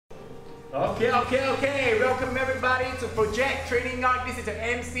Okay. Welcome everybody to Project Training Art. This is the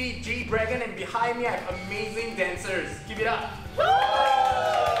MC G Dragon, and behind me I have amazing dancers. Give it up.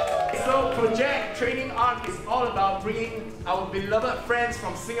 So Project Training Art is all about bringing our beloved friends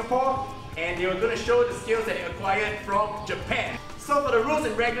from Singapore, and they are going to show the skills that they acquired from Japan. So for the rules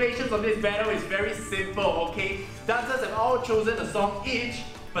and regulations of this battle is very simple, okay? Dancers have all chosen a song each,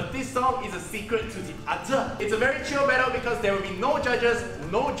 but this song is a secret to the other. It's a very chill battle because there will be no judges,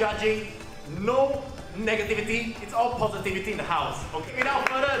 no judging, no negativity. It's all positivity in the house, okay? Without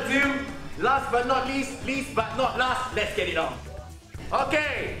further ado, last but not least, least but not last, let's get it on.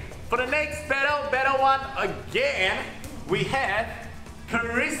 Okay, for the next battle one again, we have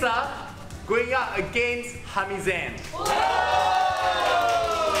Charissa going up against Hamizan.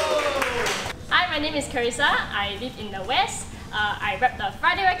 Hi, my name is Charissa. I live in the West. I rep the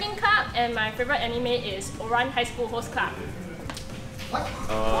Friday Wrecking Club, and my favorite anime is Oran High School Host Club.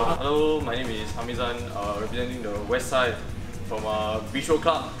 Hello, my name is Hamizan, representing the West Side from Bistro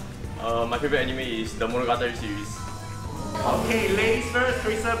Club. My favorite anime is the Monogatari series. Okay, ladies first.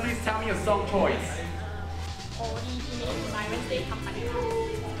 Charissa, please tell me your song choice.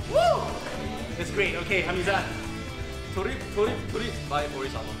 Woo! That's great. Okay, Hamizan. Torip by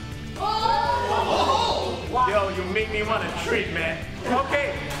Morisama. Wow. Yo, you make me want a treat, man.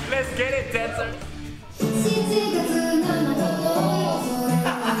 Okay, let's get it, dancers.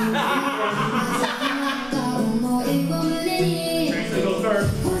 Charissa goes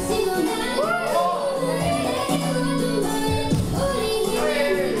first.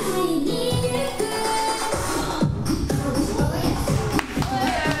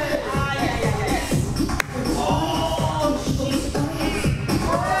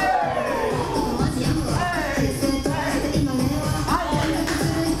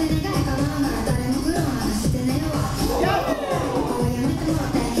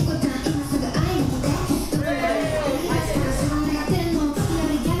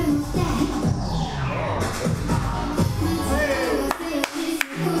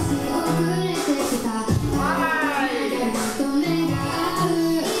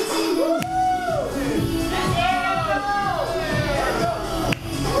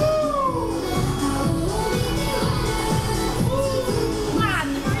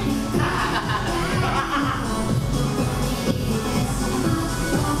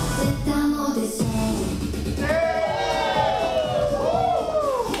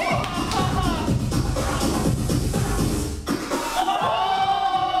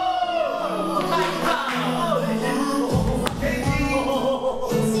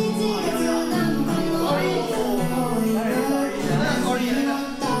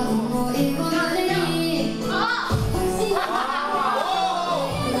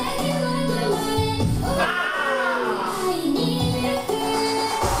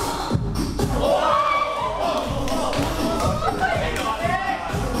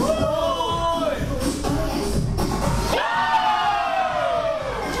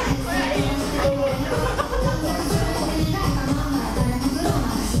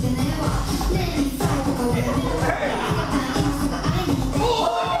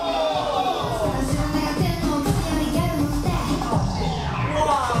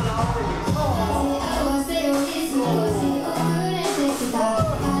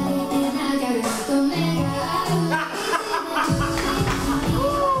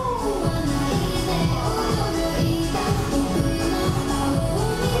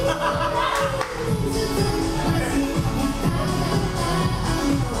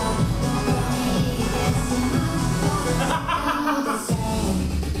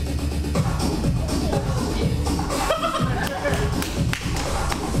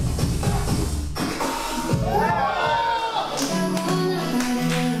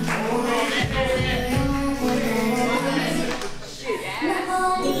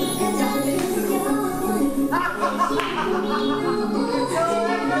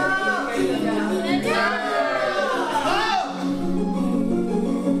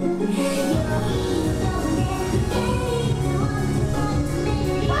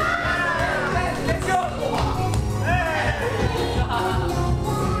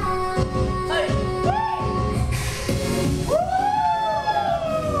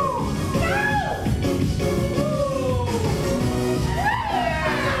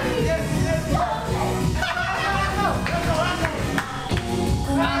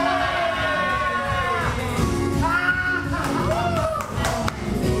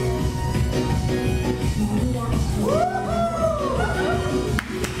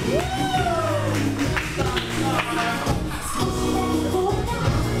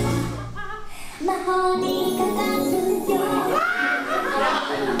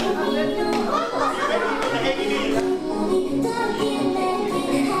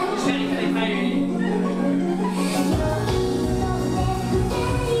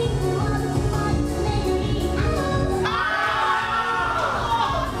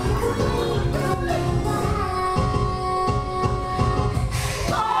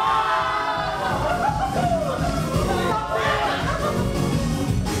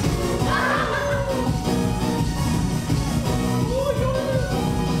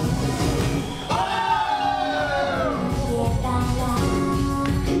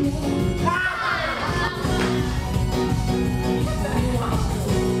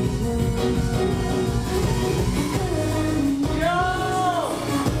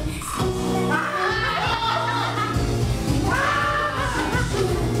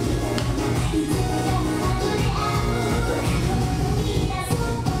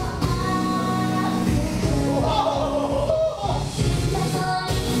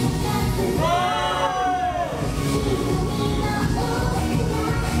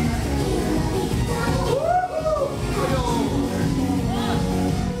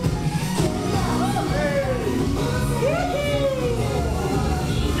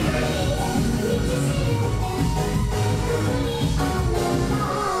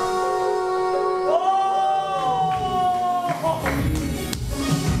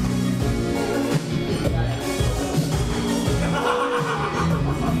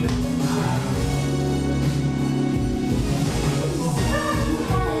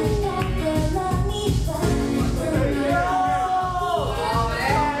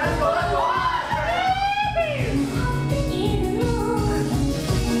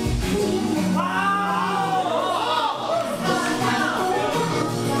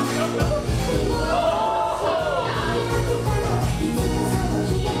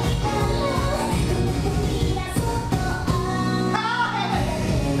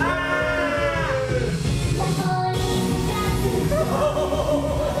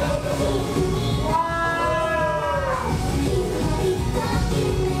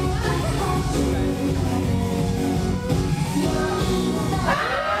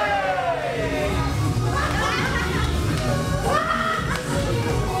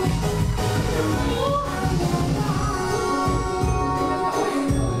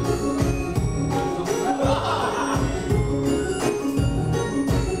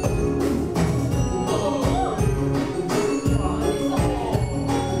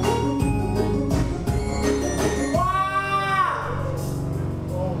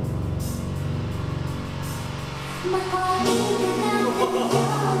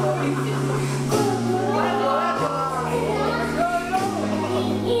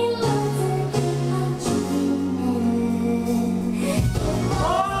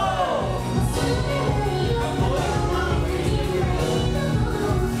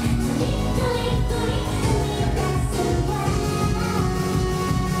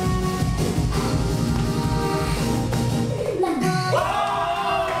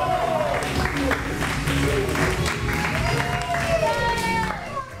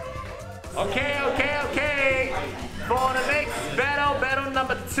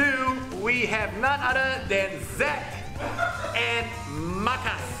 have none other than Zach and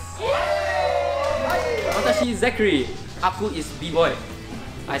Marcus. Watashi Zachary. Aku is B-boy.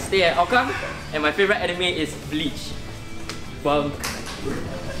 I stay at Hougang and my favorite anime is Bleach. Well,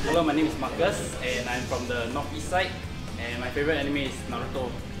 hello, my name is Marcus and I'm from the northeast side and my favorite anime is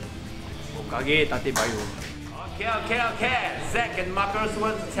Naruto. Okage Tate Bayo. Okay. Zach and Marcus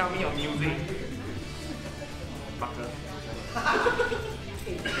want to tell me your music. Marcus.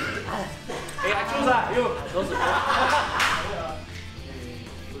 Hey, I choose that. You.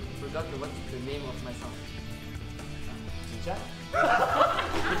 Forgot what's the name of my song. He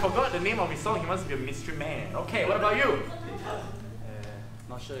forgot the name of his song. He must be a mystery man. Okay, what about you?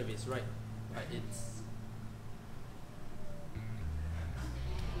 Not sure if it's right, but it's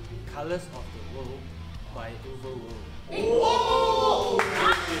Colors of the World by Overworld.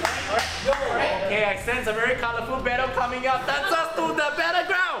 Okay, I sense a very colorful battle coming up. That's us to the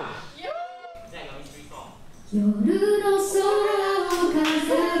battleground. 夜の空を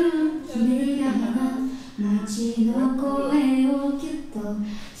飾る綺麗な街の声をキュッと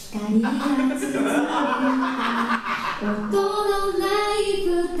光が包む音のない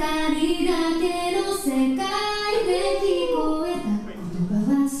二人だけ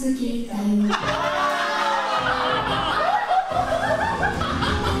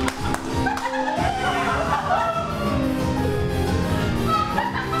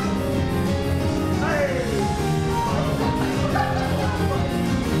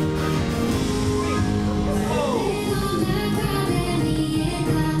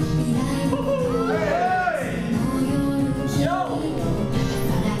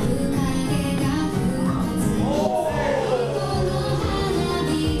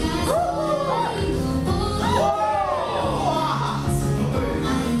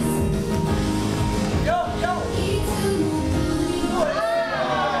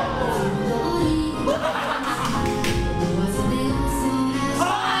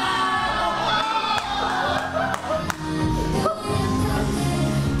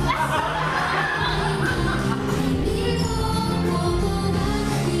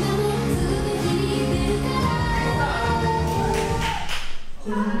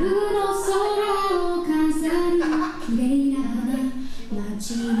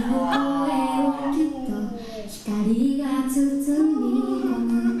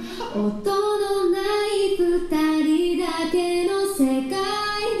の世界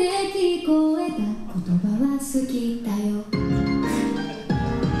で聞こえた言葉は好きだよ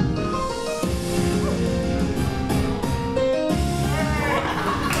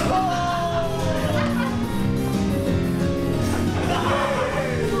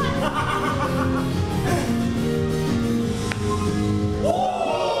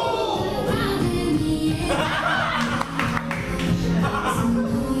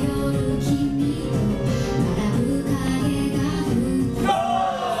君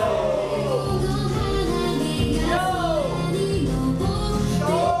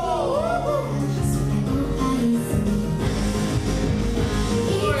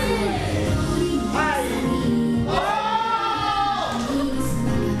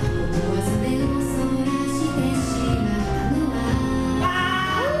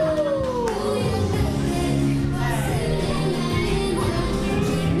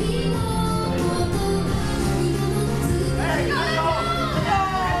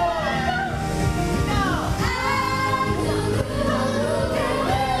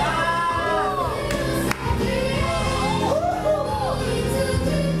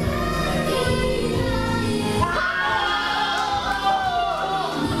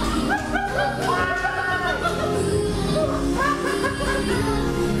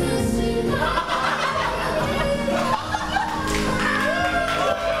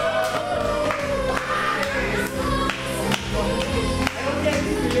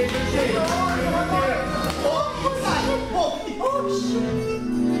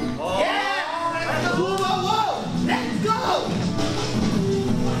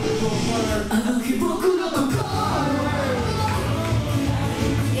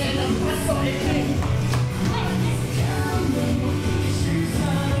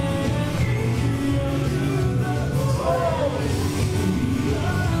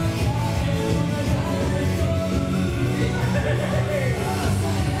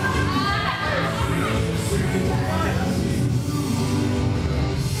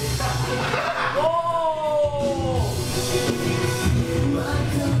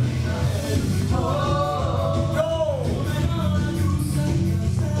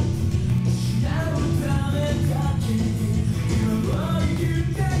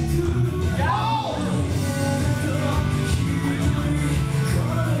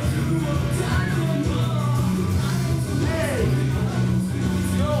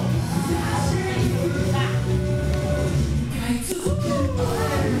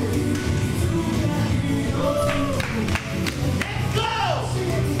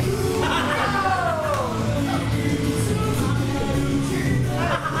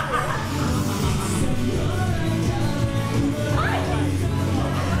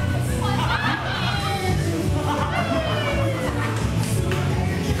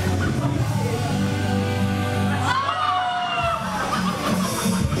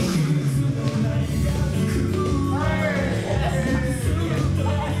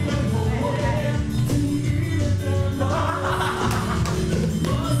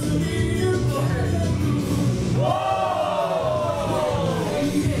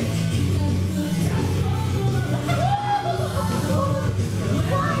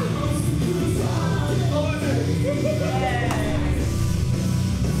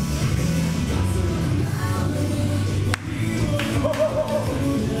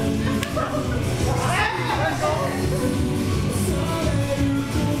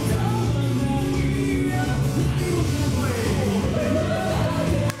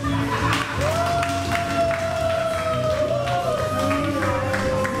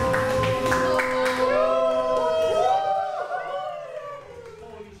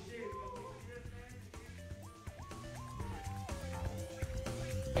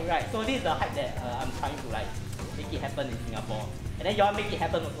Right, so this is the hype that I'm trying to like make it happen in Singapore. And then you all make it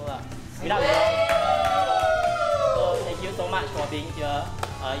happen also lah. Without you all. So thank you so much for being here.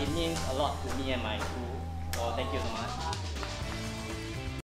 It means a lot to me and my crew. So thank you so much.